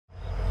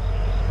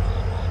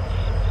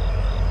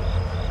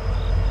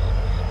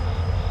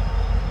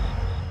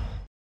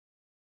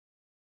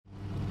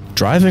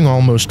Driving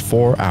almost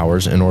 4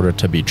 hours in order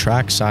to be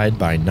trackside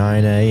by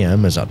 9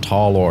 a.m. is a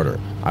tall order.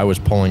 I was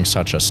pulling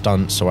such a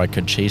stunt so I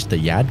could chase the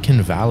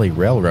Yadkin Valley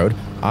Railroad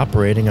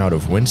operating out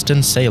of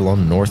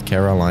Winston-Salem, North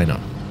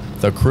Carolina.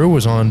 The crew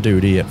was on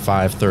duty at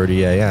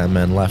 5:30 a.m.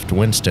 and left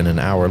Winston an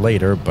hour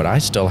later, but I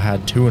still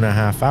had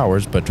 2.5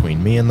 hours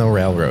between me and the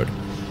railroad.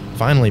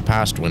 Finally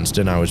past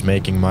Winston, I was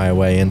making my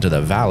way into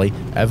the valley,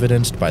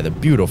 evidenced by the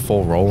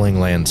beautiful rolling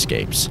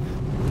landscapes.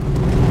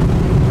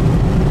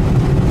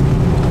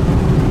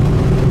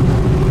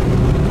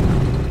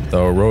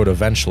 The road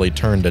eventually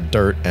turned to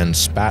dirt and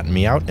spat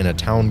me out in a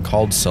town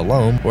called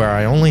Salome, where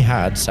I only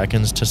had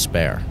seconds to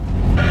spare.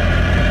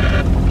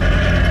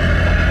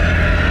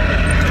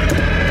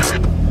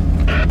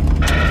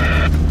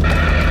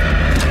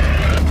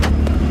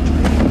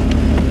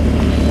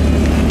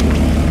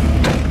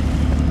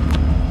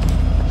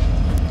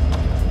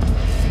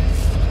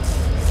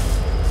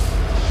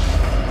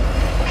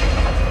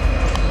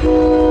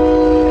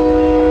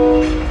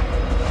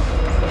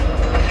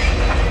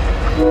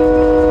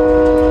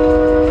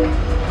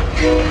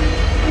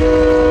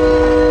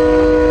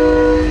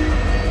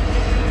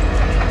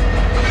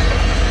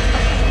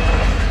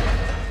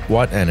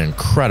 What an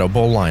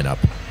incredible lineup.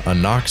 A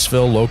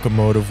Knoxville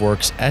Locomotive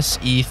Works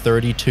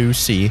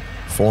SE32C,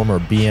 former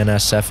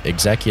BNSF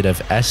executive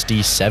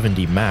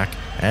SD70 Mac,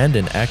 and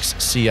an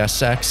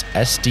Ex-CSX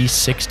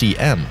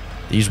SD60M.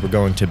 These were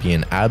going to be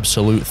an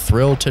absolute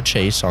thrill to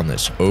chase on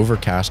this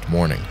overcast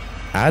morning.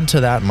 Add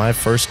to that my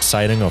first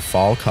sighting of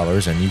fall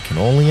colors and you can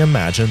only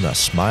imagine the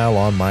smile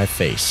on my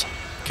face.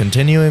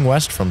 Continuing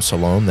west from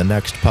Salome, the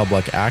next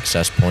public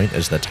access point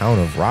is the town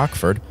of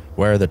Rockford,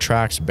 where the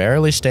tracks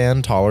barely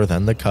stand taller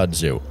than the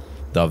kudzu.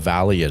 The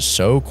valley is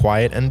so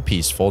quiet and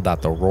peaceful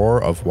that the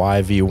roar of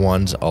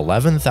YV1's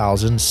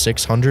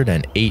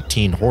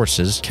 11,618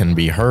 horses can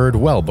be heard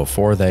well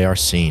before they are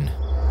seen.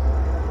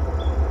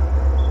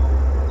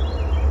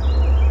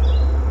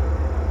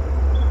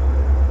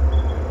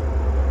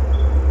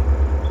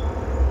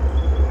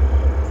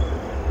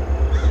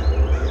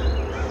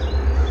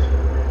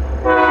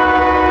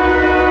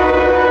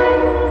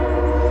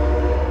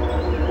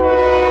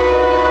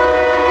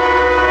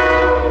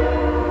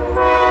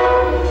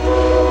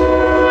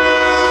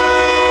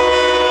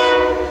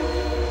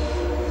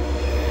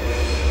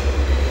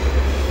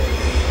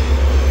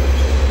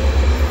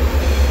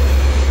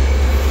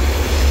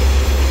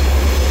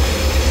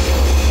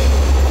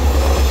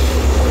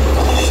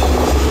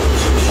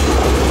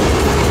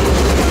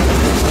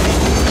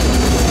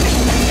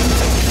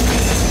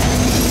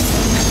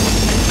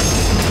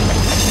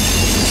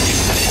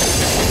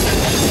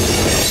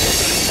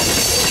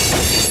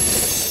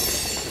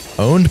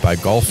 Owned by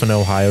Gulf and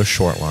Ohio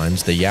Short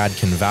Lines, the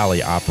Yadkin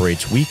Valley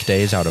operates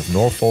weekdays out of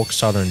Norfolk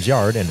Southern's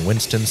yard in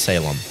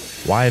Winston-Salem.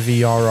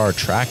 YVRR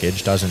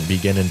trackage doesn't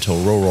begin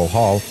until Rural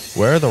Hall,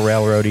 where the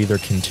railroad either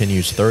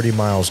continues 30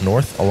 miles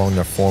north along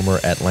the former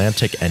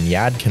Atlantic and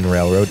Yadkin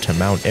Railroad to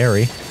Mount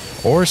Airy,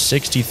 or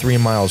 63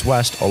 miles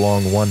west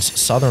along once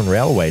Southern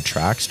Railway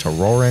tracks to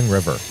Roaring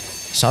River.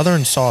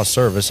 Southern saw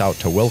service out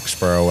to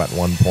Wilkesboro at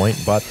one point,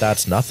 but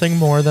that's nothing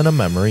more than a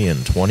memory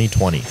in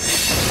 2020.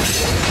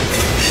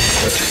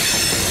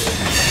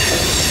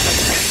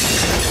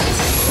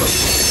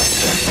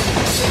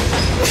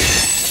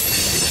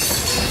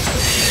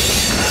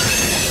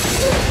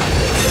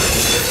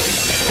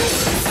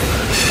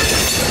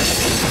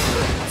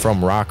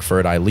 From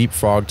Rockford, I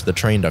leapfrogged the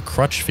train to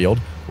Crutchfield,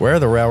 where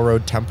the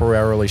railroad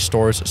temporarily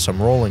stores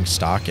some rolling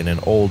stock in an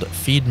old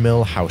feed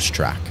mill house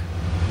track.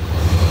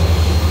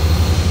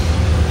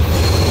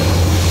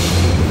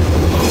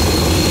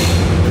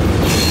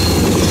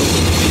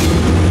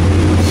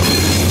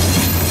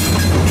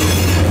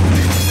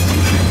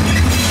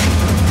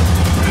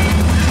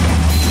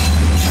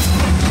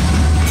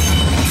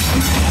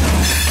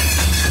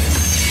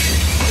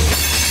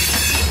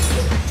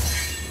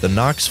 The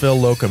Knoxville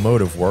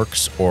Locomotive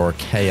Works, or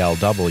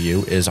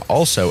KLW, is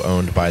also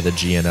owned by the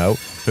G&O,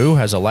 who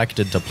has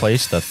elected to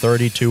place the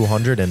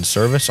 3200 in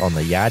service on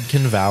the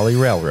Yadkin Valley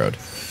Railroad.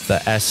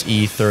 The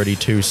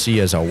SE32C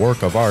is a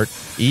work of art,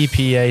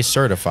 EPA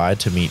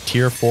certified to meet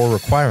Tier 4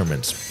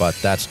 requirements, but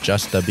that's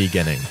just the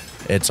beginning.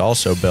 It's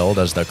also billed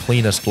as the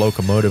cleanest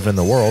locomotive in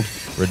the world,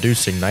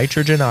 reducing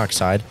nitrogen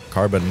oxide,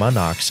 carbon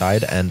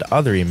monoxide, and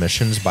other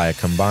emissions by a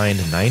combined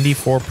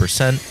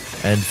 94%,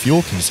 and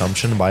fuel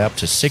consumption by up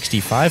to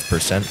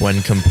 65%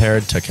 when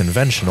compared to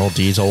conventional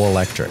diesel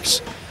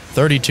electrics.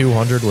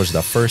 3200 was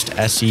the first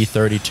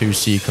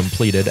SE32C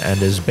completed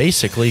and is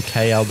basically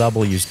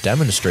KLW's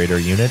demonstrator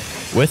unit,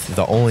 with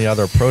the only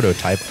other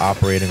prototype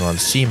operating on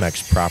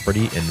CMEX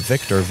property in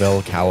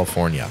Victorville,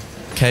 California.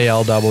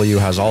 KLW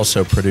has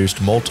also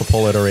produced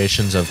multiple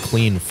iterations of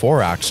clean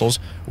 4-axles,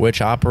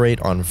 which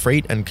operate on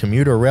freight and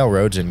commuter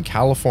railroads in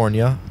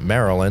California,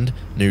 Maryland,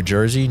 New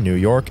Jersey, New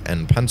York,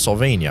 and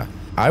Pennsylvania.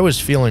 I was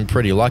feeling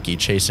pretty lucky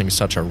chasing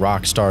such a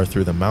rock star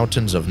through the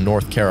mountains of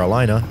North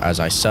Carolina as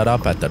I set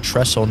up at the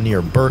trestle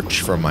near Birch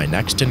for my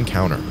next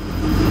encounter.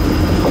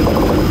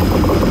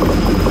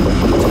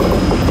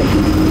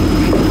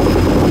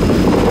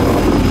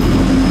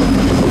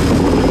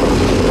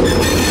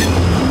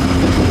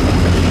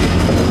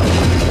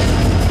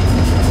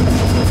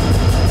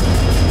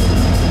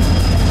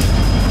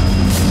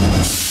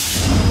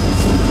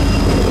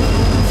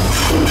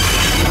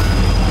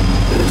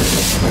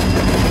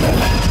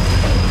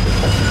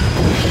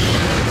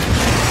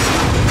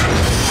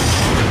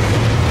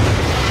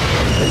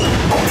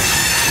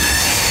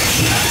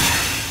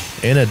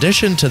 In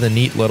addition to the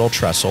neat little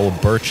trestle,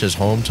 Birch is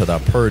home to the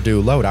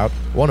Purdue loadout,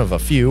 one of a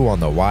few on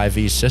the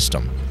YV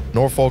system.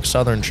 Norfolk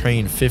Southern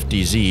Train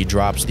 50Z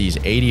drops these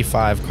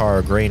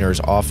 85-car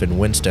grainers off in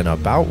Winston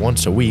about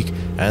once a week,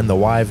 and the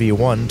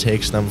YV1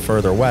 takes them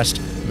further west,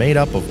 made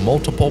up of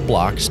multiple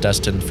blocks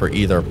destined for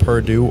either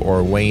Purdue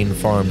or Wayne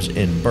farms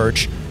in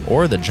Birch,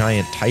 or the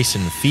giant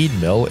Tyson feed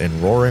mill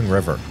in Roaring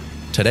River.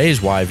 Today's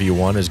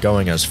YV1 is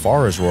going as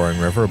far as Roaring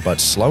River, but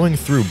slowing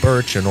through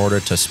Birch in order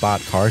to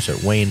spot cars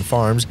at Wayne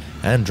Farms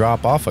and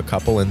drop off a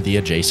couple in the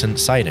adjacent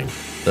siding.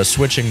 The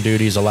switching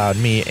duties allowed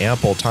me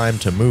ample time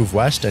to move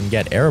west and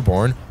get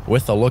airborne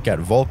with a look at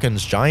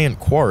Vulcan's giant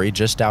quarry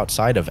just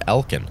outside of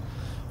Yadkin.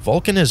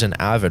 Vulcan is an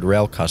avid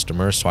rail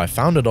customer, so I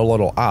found it a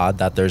little odd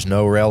that there's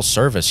no rail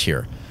service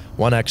here.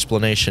 One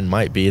explanation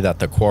might be that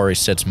the quarry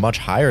sits much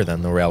higher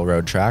than the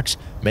railroad tracks,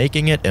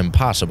 making it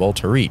impossible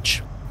to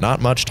reach. Not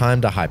much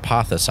time to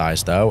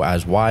hypothesize though,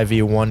 as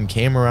YV1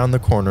 came around the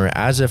corner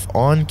as if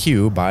on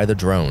cue by the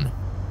drone.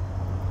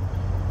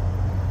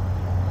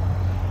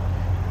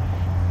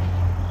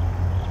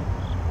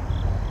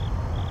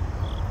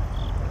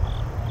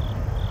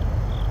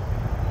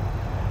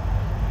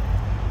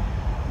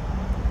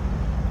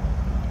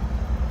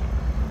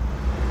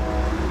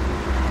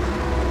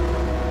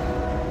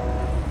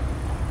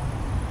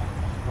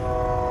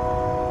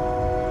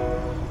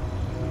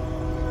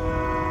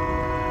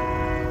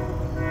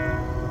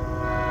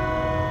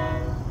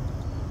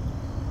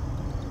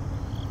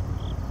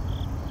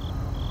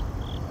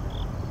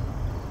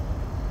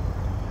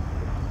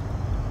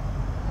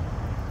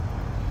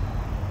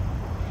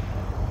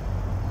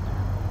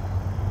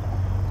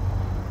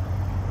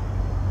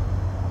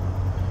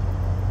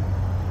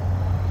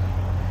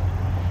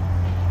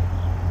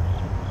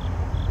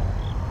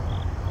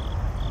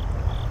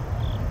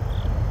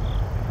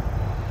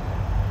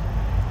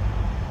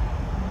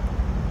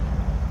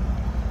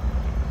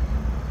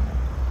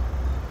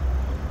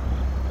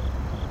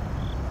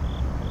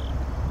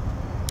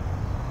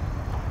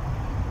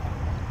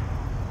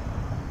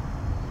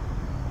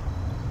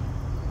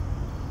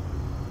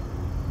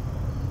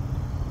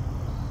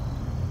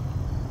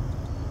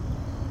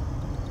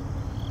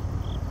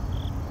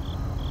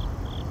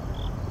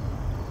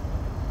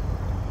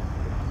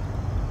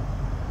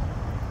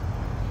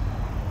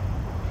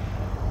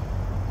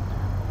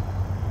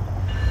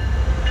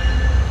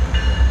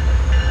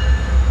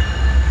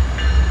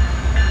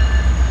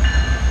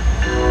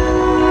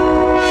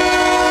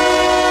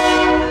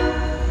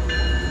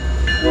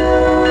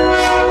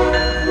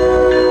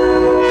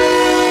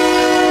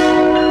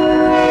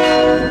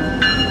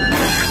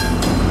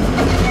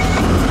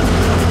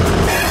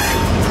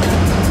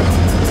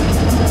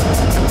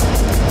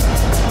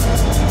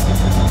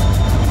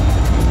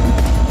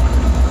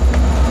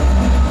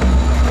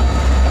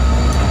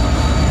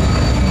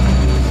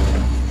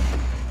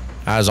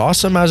 As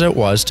awesome as it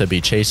was to be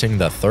chasing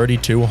the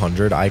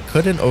 3200, I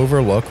couldn't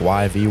overlook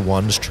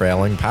YV1's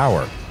trailing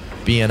power.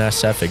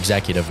 BNSF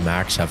Executive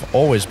Max have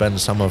always been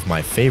some of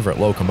my favorite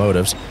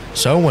locomotives,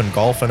 so when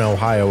Gulf and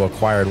Ohio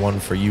acquired one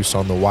for use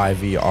on the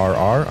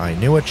YVRR, I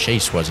knew a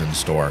chase was in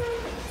store.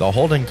 The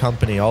holding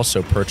company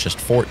also purchased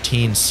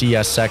 14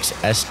 CSX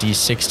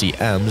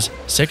SD60Ms,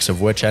 6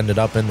 of which ended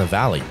up in the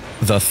valley.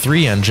 The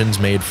 3 engines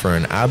made for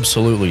an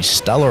absolutely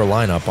stellar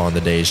lineup on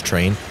the day's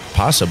train,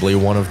 possibly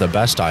one of the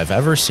best I've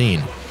ever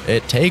seen.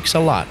 It takes a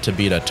lot to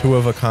beat a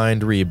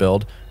two-of-a-kind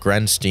rebuild,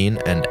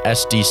 Grenstein and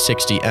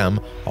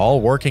SD60M,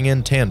 all working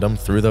in tandem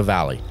through the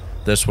valley.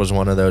 This was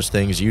one of those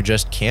things you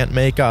just can't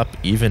make up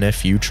even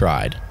if you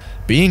tried.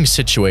 Being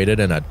situated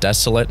in a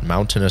desolate,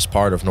 mountainous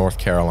part of North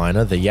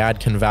Carolina, the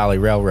Yadkin Valley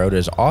Railroad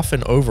is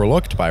often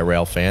overlooked by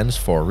rail fans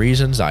for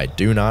reasons I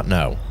do not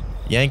know.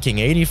 Yanking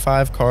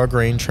 85-car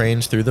grain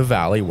trains through the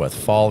valley with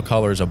fall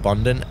colors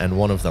abundant and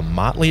one of the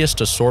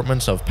motliest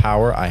assortments of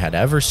power I had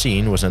ever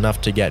seen was enough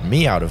to get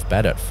me out of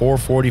bed at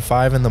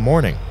 4:45 in the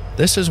morning.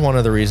 This is one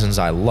of the reasons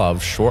I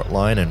love short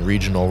line and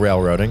regional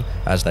railroading,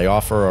 as they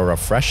offer a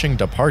refreshing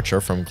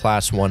departure from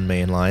Class 1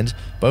 main lines,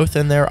 both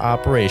in their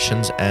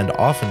operations and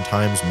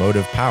oftentimes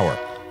motive power.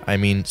 I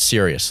mean,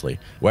 seriously,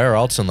 where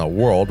else in the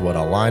world would a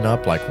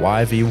lineup like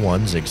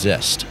YV1s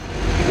exist?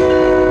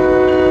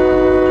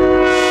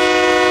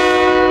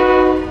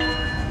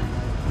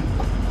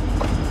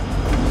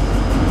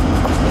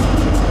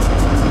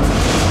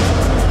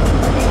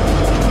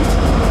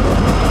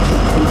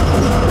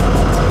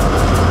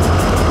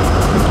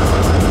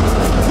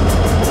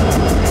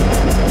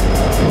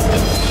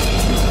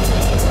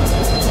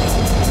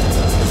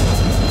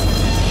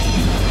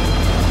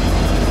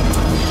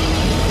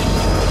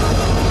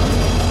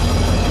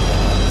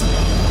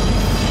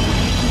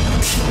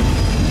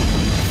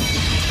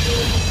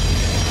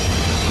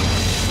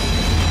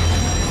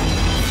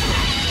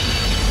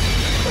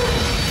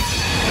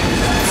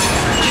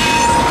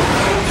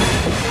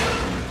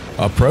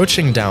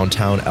 Approaching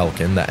downtown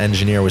Yadkin, the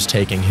engineer was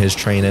taking his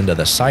train into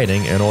the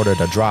siding in order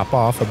to drop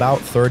off about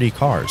 30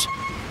 cars.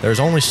 There's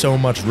only so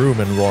much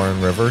room in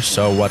Roaring River,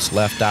 so what's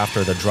left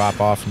after the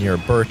drop-off near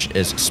Birch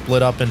is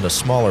split up into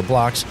smaller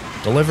blocks,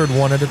 delivered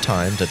one at a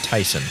time to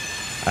Tyson.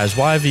 As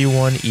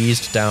YV1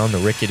 eased down the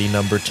rickety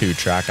number 2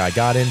 track, I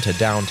got into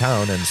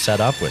downtown and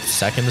set up with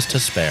seconds to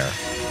spare.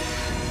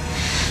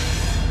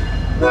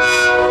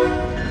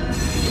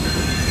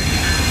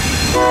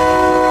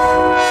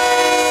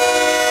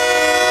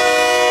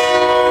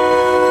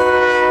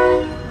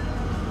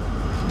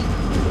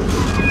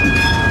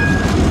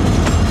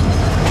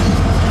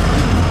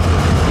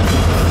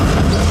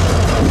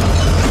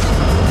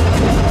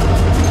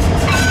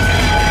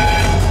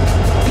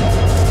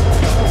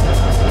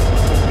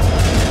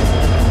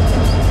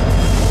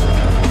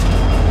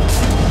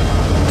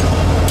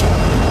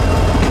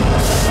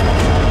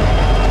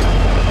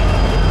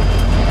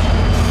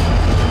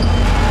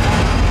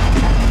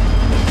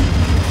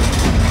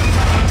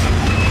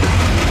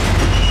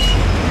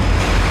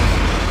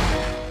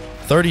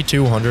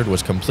 SE32C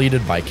was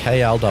completed by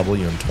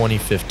KLW in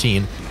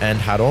 2015 and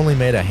had only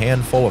made a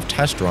handful of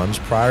test runs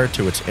prior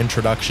to its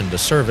introduction to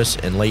service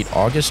in late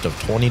August of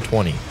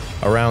 2020.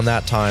 Around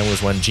that time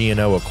was when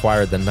G&O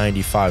acquired the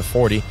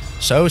 9540,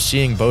 so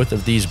seeing both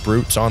of these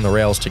brutes on the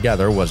rails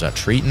together was a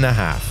treat and a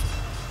half.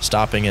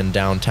 Stopping in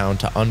downtown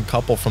to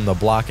uncouple from the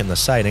block in the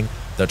siding,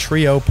 the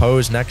trio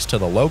posed next to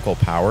the local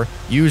power,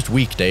 used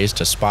weekdays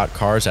to spot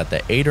cars at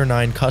the 8 or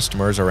 9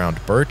 customers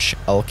around Birch,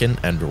 Elkin,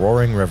 and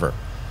Roaring River.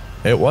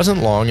 It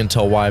wasn't long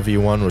until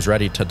YV1 was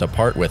ready to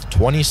depart with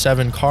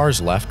 27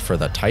 cars left for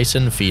the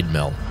Tyson feed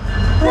mill.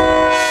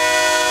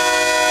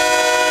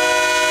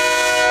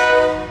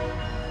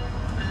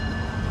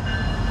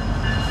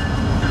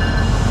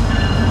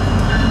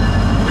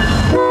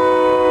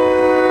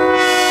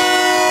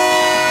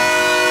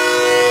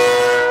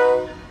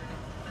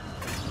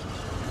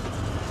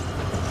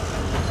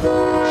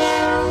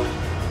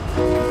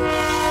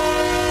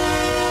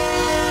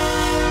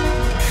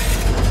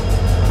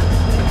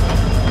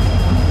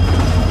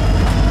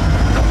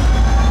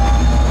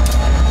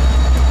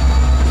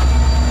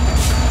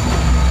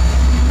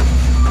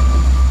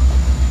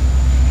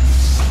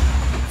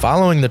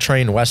 Following the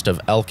train west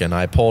of Elkin,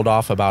 I pulled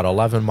off about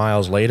 11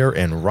 miles later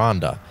in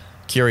Rhonda.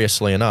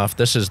 Curiously enough,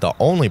 this is the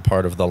only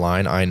part of the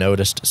line I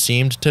noticed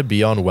seemed to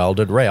be on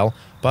welded rail,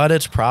 but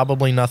it's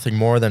probably nothing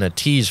more than a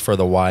tease for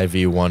the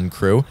YV1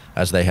 crew,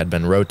 as they had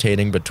been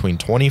rotating between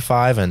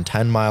 25 and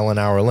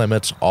 10-mile-an-hour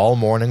limits all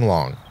morning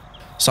long.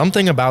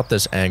 Something about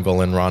this angle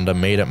in Rhonda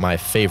made it my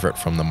favorite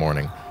from the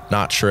morning.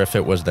 Not sure if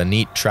it was the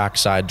neat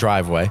trackside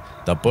driveway,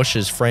 the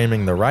bushes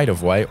framing the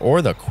right-of-way,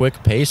 or the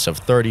quick pace of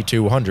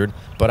 3200,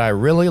 but I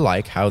really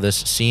like how this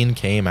scene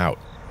came out.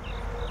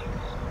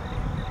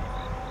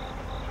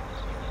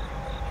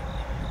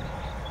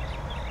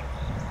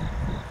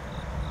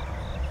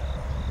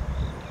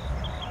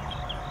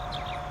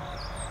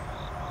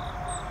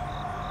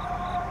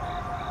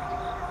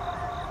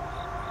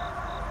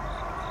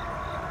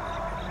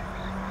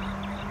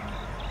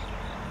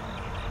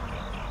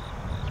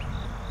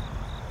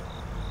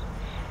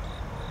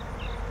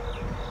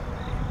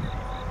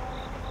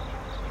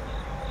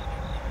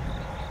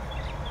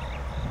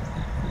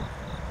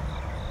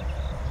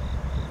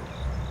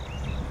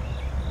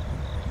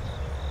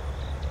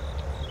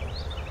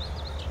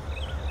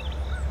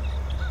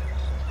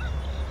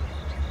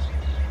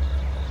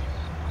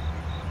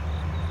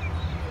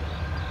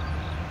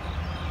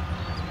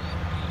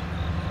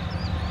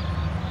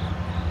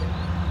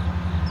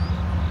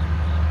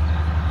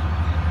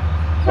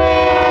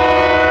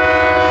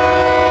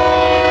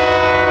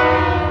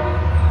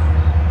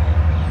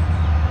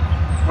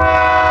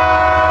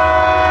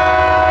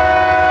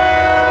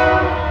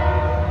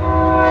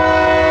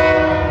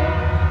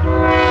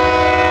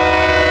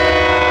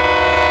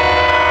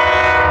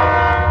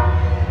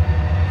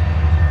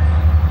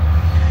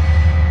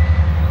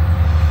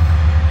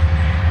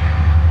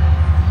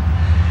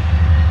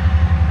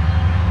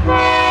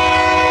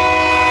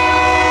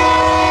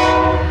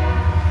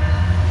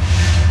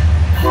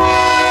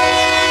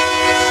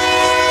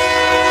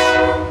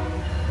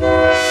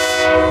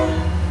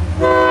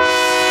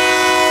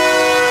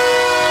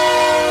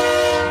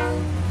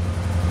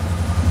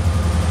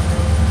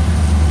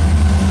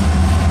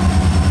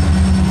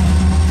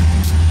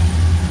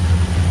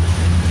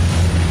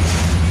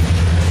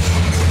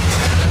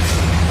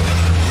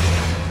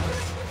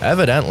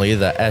 Evidently,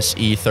 the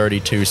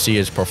SE32C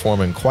is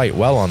performing quite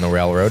well on the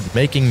railroad,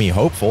 making me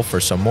hopeful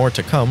for some more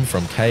to come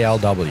from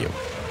KLW.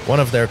 One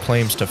of their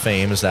claims to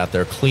fame is that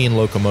their clean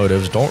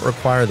locomotives don't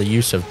require the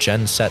use of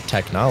genset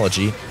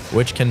technology,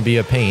 which can be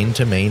a pain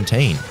to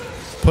maintain.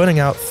 Putting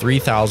out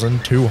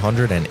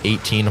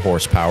 3,218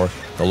 horsepower,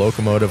 the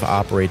locomotive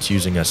operates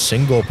using a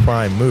single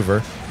prime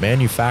mover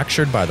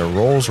manufactured by the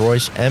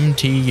Rolls-Royce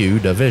MTU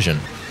division.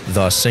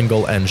 The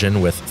single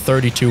engine with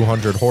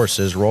 3,200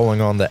 horses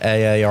rolling on the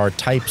AAR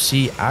Type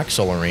C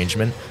axle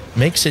arrangement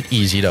makes it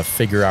easy to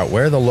figure out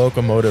where the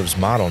locomotive's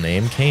model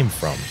name came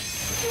from.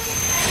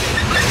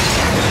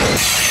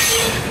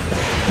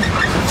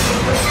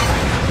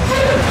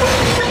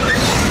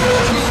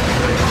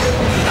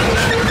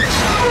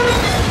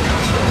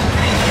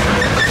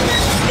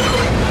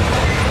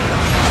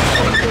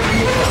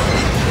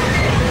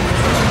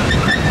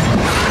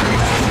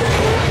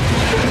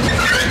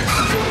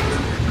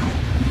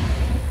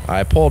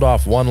 I pulled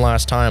off one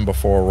last time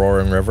before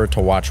Roaring River to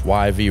watch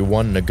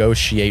YV1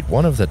 negotiate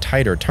one of the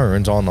tighter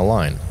turns on the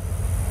line.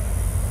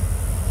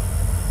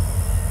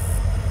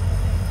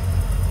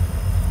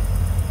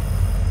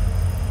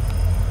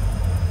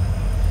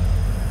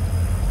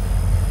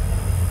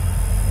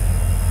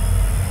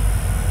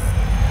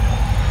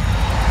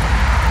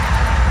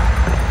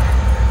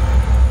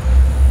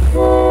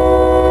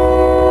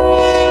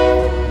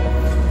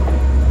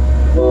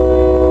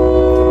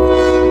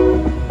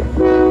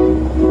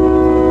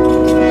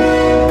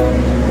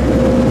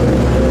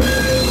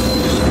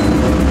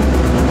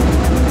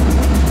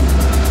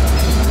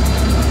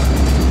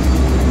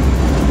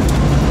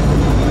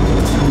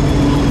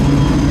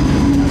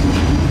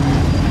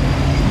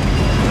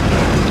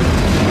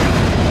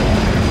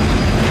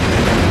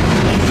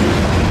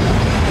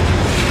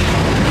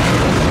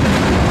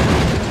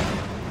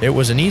 It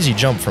was an easy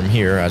jump from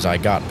here as I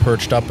got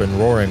perched up in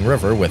Roaring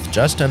River with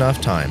just enough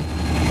time.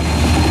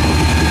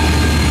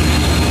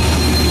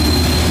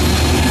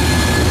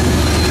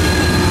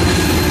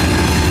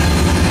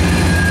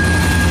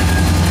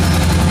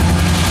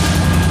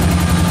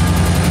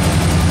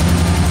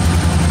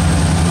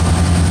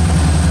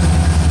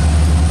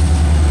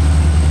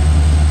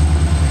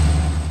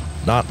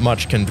 Not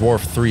much can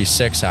dwarf 3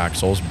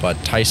 6-axles,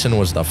 but Tyson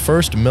was the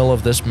first mill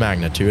of this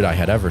magnitude I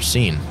had ever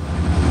seen.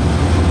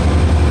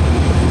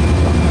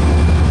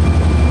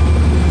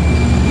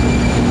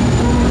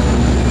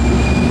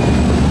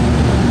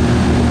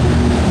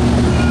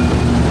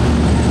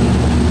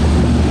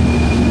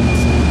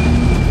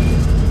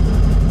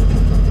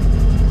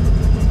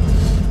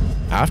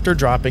 After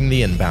dropping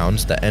the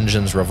inbounds, the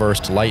engines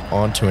reversed light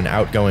onto an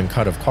outgoing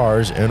cut of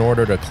cars in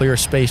order to clear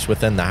space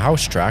within the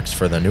house tracks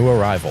for the new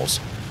arrivals.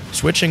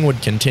 Switching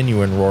would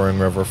continue in Roaring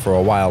River for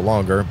a while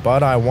longer,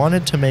 but I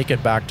wanted to make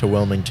it back to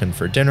Wilmington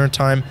for dinner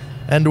time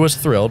and was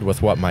thrilled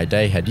with what my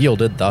day had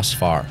yielded thus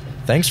far.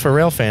 Thanks for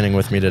railfanning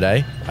with me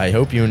today. I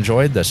hope you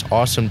enjoyed this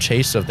awesome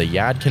chase of the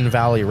Yadkin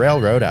Valley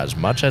Railroad as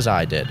much as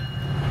I did.